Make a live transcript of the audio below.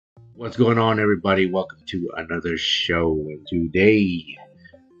What's going on, everybody? Welcome to another show. And today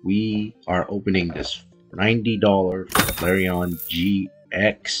we are opening this $90 Flareon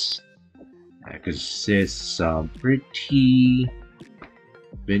GX that consists pretty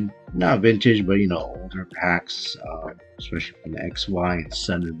not vintage, but older packs, especially from the XY and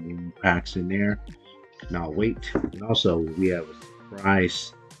Sun and Moon packs in there. Cannot wait. And also, we have a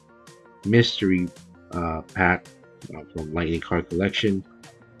surprise mystery pack from Lightning Card Collection.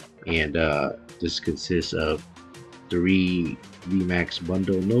 And this consists of 3 VMAX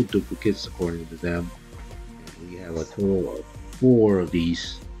bundle, no duplicates according to them. And we have a total of 4 of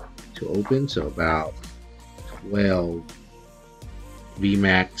these to open, so about 12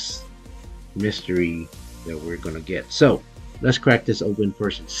 VMAX mystery that we're gonna get. So let's crack this open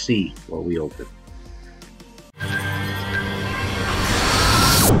first and see what we open.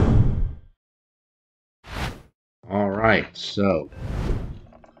 Alright, so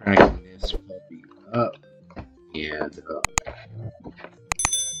cracking this puppy up, and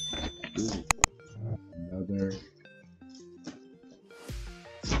another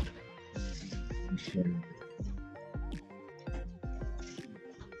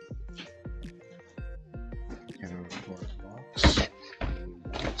counterpart box.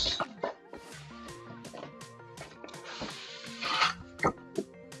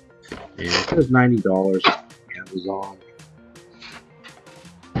 And it says $90 on Amazon.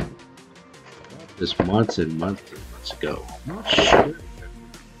 This months and months ago. I'm not sure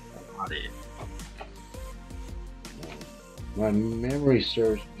about it. My memory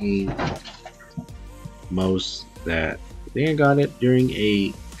serves me most that they got it during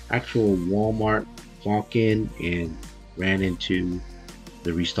a actual Walmart walk-in and ran into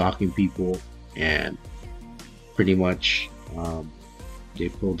the restocking people, and pretty much they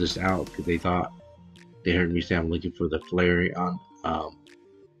pulled this out because they thought they heard me say I'm looking for the Flareon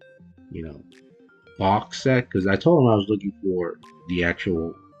box set, because I told them I was looking for the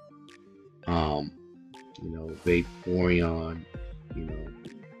actual Vaporeon,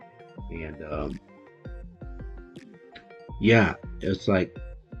 and yeah, it's like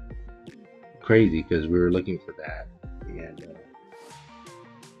crazy because we were looking for that, and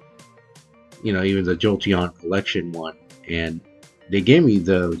even the Jolteon collection one, and they gave me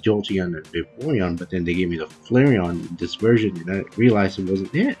the Jolteon and Vaporeon, but then they gave me the Flareon this version, and I realized it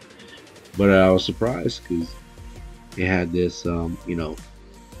wasn't it. But I was surprised because it had this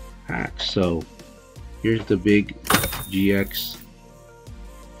pack. So here's the big GX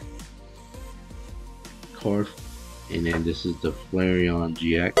card, and then this is the Flareon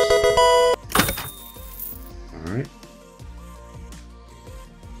GX. Alright,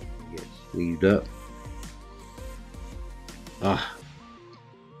 get sleeved up.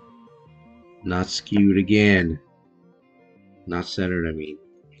 Not skewed again, not centered, I mean.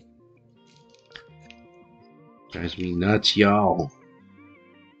 Drives me nuts, y'all.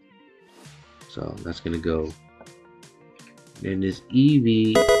 So that's gonna go. Then this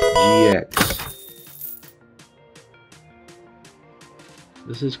EV GX.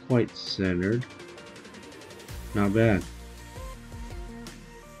 This is quite centered. Not bad.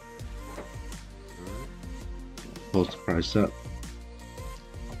 Post the price up.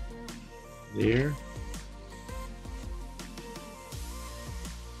 There.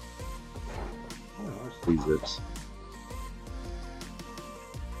 These lips.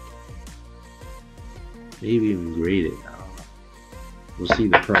 Maybe even graded. I don't know. We'll see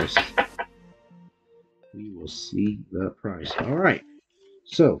the price. We will see the price. Alright.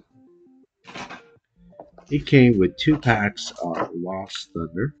 So it came with 2 packs of Lost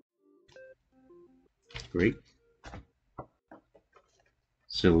Thunder. Great.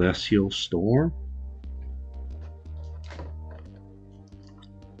 Celestial Storm.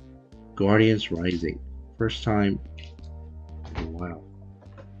 Guardians Rising. First time in a while.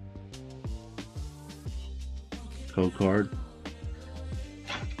 Code card.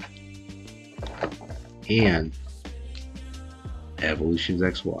 And Evolutions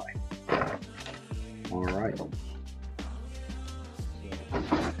XY. Alright.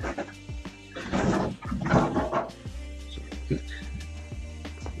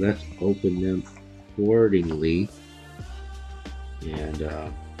 Let's open them accordingly. And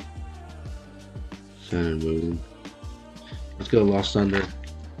Sun and Moon. Let's go Lost Thunder.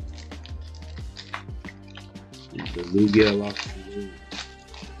 The Lugia Lost Thunder.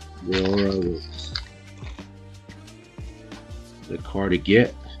 The Aura was the card to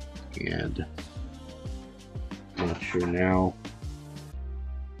get, and I'm not sure now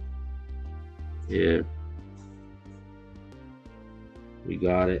if we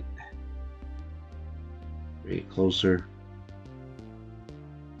got it. Bring it closer.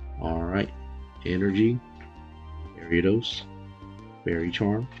 All Energy, Gyarados, Fairy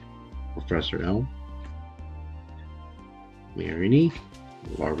Charm, Professor Elm, Marini,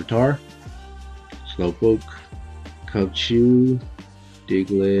 Larvitar, Slowpoke, Cubchoo,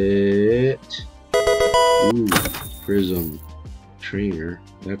 Diglett, ooh, Prism Trainer,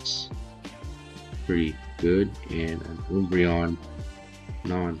 that's pretty good, and an Umbreon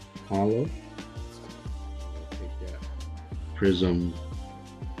non-hollow. Take that Prism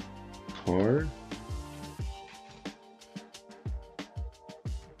card.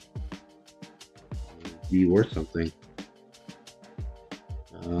 Be worth something.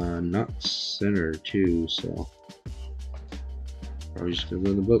 Not center too, so probably just gonna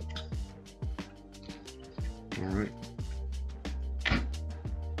run the book. Alright.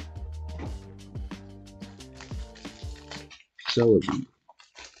 Celebi.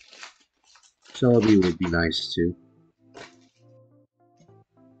 Celebi would be nice too.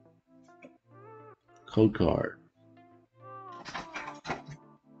 Code card.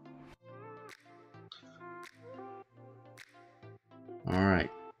 Alright.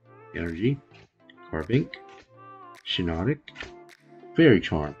 Energy. Carbink. Shiinotic. Fairy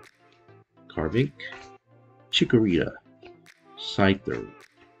Charm. Carbink. Chikorita. Scyther.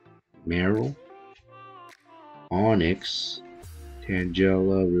 Meryl. Onyx.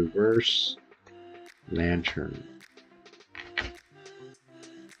 Tangela Reverse. Lantern.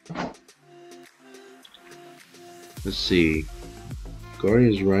 Let's see.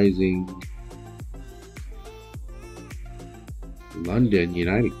 Guardians Rising. London,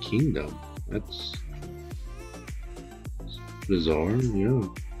 United Kingdom. That's bizarre, yeah.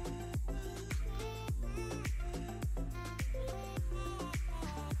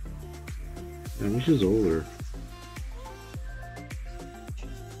 I wish it was older.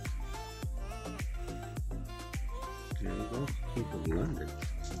 Yeah, it all came from London.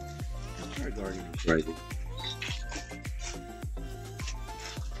 Let's try Guardians Rising.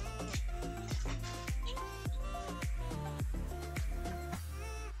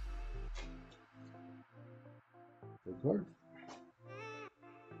 Card.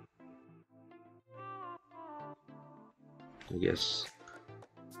 I guess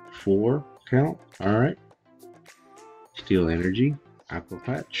 4 count. Alright. Steel Energy, Aqua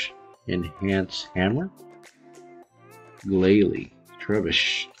Patch, Enhance Hammer, Glalie,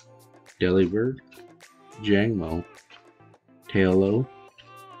 Trubbish, Delibird, Jangmo, Tailo,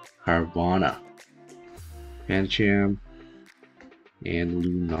 Carvana, Pancham, and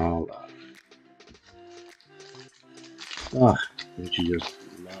Lunala. Ah, don't you just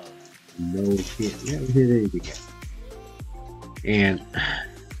love no hit? Yeah, we hit anything yet. And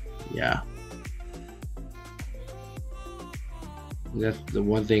yeah, that's the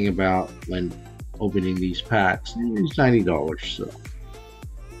one thing about when opening these packs. It's $90, so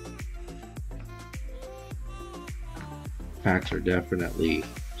packs are definitely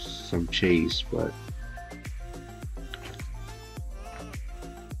some chase, but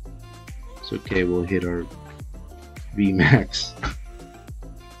it's okay. We'll hit our VMAX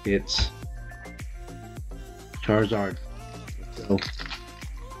hits. Charizard. Let's go.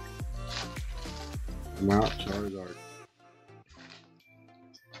 I'm out. Charizard.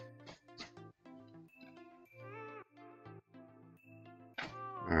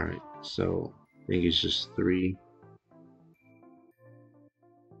 Alright, so I think it's just 3.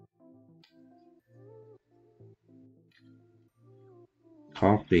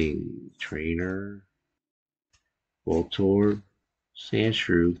 Coughing Trainer. Voltorb,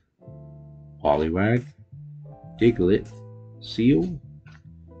 Sandshrew, Poliwag, Diglett, Seal,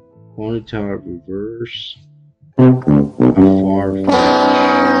 Ponyta Reverse, Farfetch.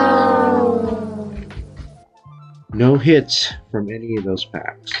 No hits from any of those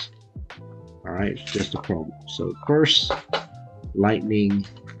packs. Alright, it's just a promo. So first, Lightning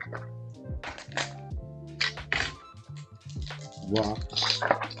Rocks.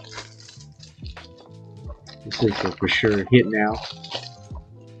 This is a for sure hit now.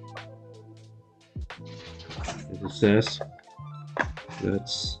 As it says.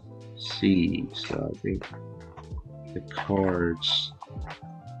 Let's see. So I think the cards.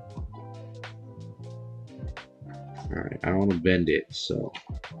 Alright, I don't want to bend it, so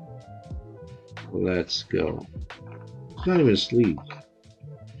let's go. It's not even a sleeve.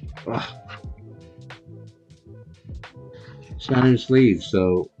 Ugh. It's not even a sleeve,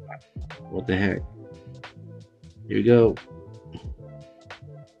 so what the heck? Here we go.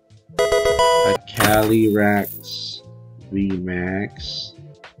 A Calyrex VMAX.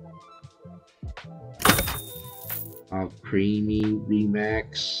 A Creamy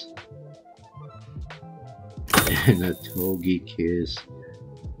VMAX. And a Togekiss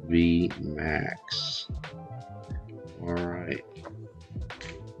VMAX. Alright.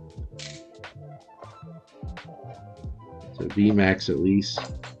 So VMAX at least.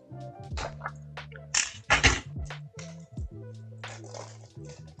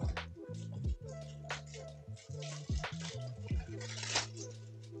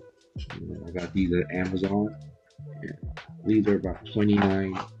 I got these at Amazon. These are about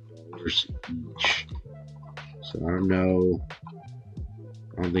 $29 each. So I don't know.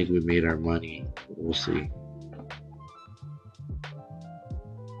 I don't think we made our money. We'll see.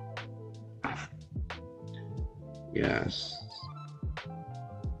 Yes.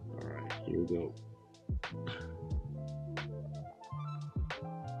 Alright, here we go.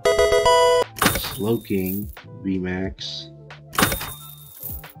 Slowking VMAX.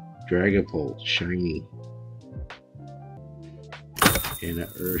 Dragapult Shiny. And an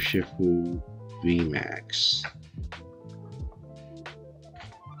Urshifu VMAX.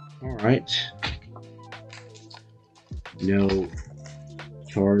 Alright. No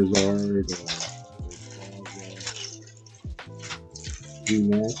Charizard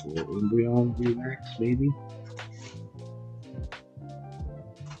VMAX or Umbreon VMAX maybe?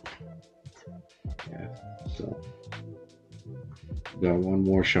 Yeah, so got one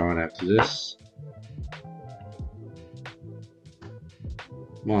more shot after this.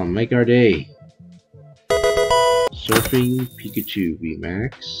 Come on, make our day. Surfing Pikachu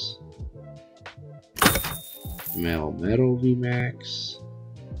VMAX. Metal VMAX.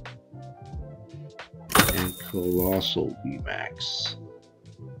 And Colossal VMAX.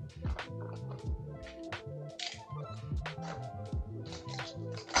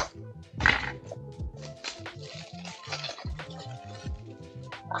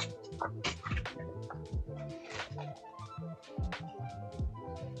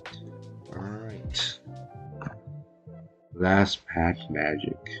 Alright. Last pack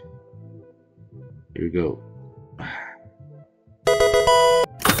magic. Here we go.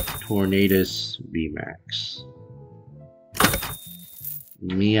 Tornadus VMAX.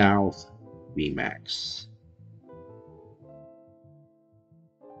 Meowth VMAX.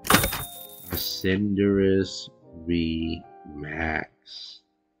 Cinderace VMAX.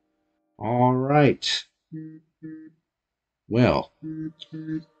 Alright. Well,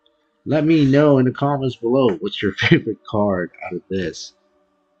 let me know in the comments below what's your favorite card out of this.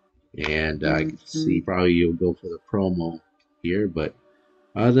 And I can see probably you'll go for the promo here. But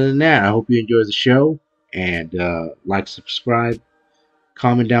other than that, I hope you enjoy the show. And like, subscribe,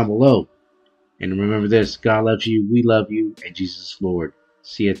 comment down below. And remember this, God loves you, we love you, and Jesus is Lord.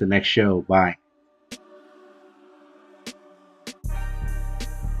 See you at the next show. Bye.